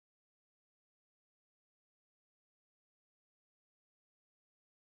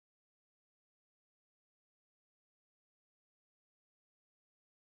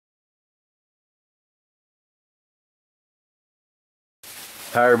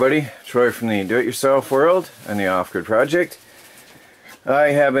Hi everybody, Troy from the Do-It-Yourself World and the Off-Grid Project.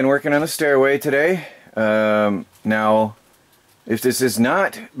 I have been working on the stairway today. Now, if this is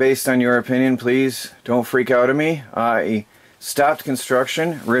not based on your opinion, please don't freak out at me. I stopped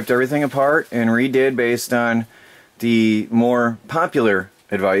construction, ripped everything apart, and redid based on the more popular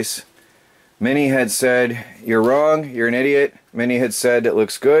advice. Many had said, you're wrong, you're an idiot. Many had said, it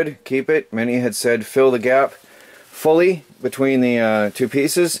looks good, keep it. Many had said, fill the gap fully between the two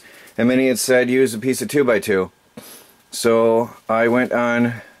pieces, and many had said use a piece of 2x2. So I went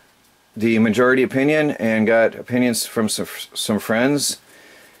on the majority opinion and got opinions from some friends,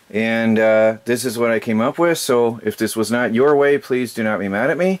 and this is what I came up with. So if this was not your way, please do not be mad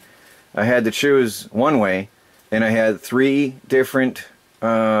at me. I had to choose one way, and I had 3 different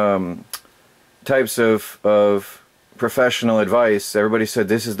types of professional advice. Everybody said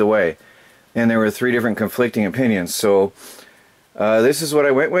this is the way, and there were 3 different conflicting opinions. So this is what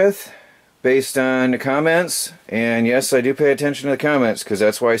I went with based on the comments, and yes, I do pay attention to the comments because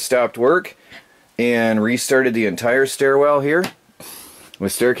that's why I stopped work and restarted the entire stairwell here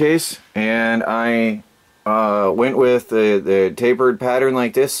with staircase, and I went with the tapered pattern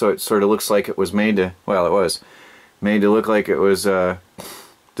like this, so it sort of looks like it was made to, well, it was made to look like it was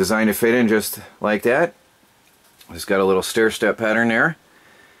designed to fit in just like that. It's got a little stair step pattern there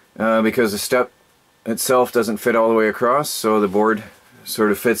because the step itself doesn't fit all the way across, so the board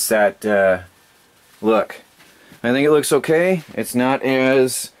sort of fits that look. I think it looks okay. It's not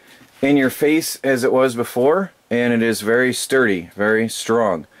as in your face as it was before, and it is very sturdy, very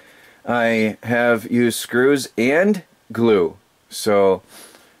strong. I have used screws and glue, so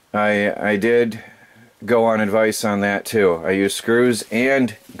I did go on advice on that too. I used screws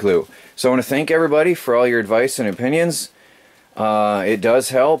and glue. So I want to thank everybody for all your advice and opinions. It does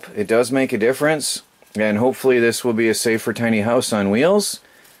help, it does make a difference, and hopefully this will be a safer tiny house on wheels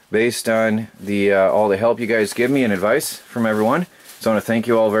based on the all the help you guys give me and advice from everyone. So I want to thank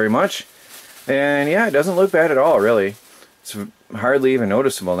you all very much. And yeah, it doesn't look bad at all, really. It's hardly even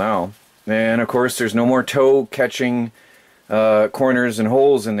noticeable now. And of course there's no more toe catching corners and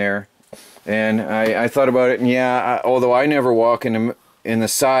holes in there. And I thought about it, and yeah, although I never walk in the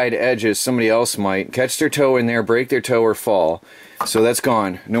side edges, somebody else might catch their toe in there, break their toe, or fall. So that's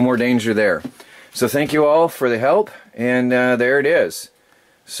gone. No more danger there. So thank you all for the help, and there it is.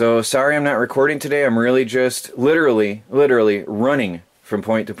 So sorry I'm not recording today. I'm really just literally running from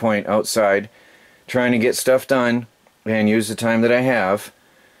point to point outside, trying to get stuff done and use the time that I have.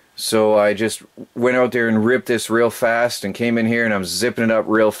 So I just went out there and ripped this real fast and came in here and I'm zipping it up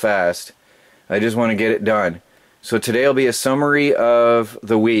real fast. I just want to get it done. So today will be a summary of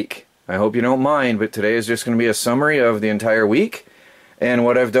the week. I hope you don't mind, but today is just going to be a summary of the entire week and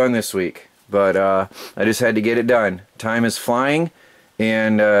what I've done this week. But I just had to get it done. Time is flying,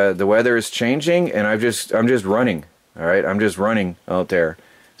 and the weather is changing, and I'm just running. All right, I'm just running out there.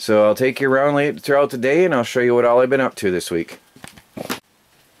 So I'll take you around throughout the day, and I'll show you what all I've been up to this week.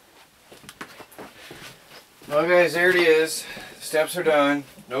 Well, guys, there it is. The steps are done.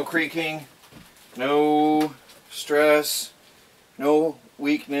 No creaking, no stress, no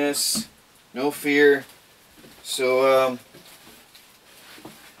weakness, no fear. So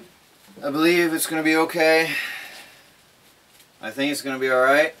I believe it's going to be okay. I think it's going to be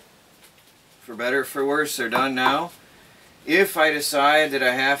alright. For better or for worse, they're done now. If I decide that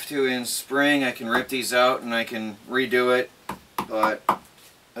I have to in spring, I can rip these out and I can redo it. But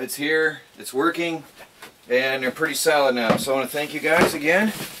it's here, it's working, and they're pretty solid now. So I want to thank you guys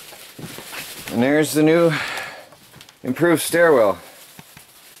again. And there's the new improved stairwell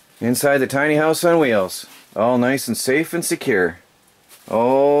inside the tiny house on wheels. All nice and safe and secure.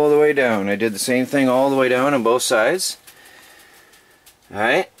 All the way down. I did the same thing all the way down on both sides.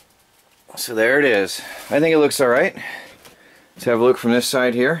 Alright, so there it is. I think it looks alright. Let's have a look from this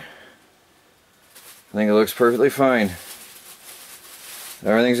side here. I think it looks perfectly fine.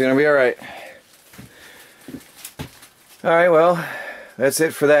 Everything's going to be alright. Alright, well, that's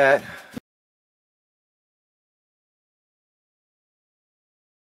it for that.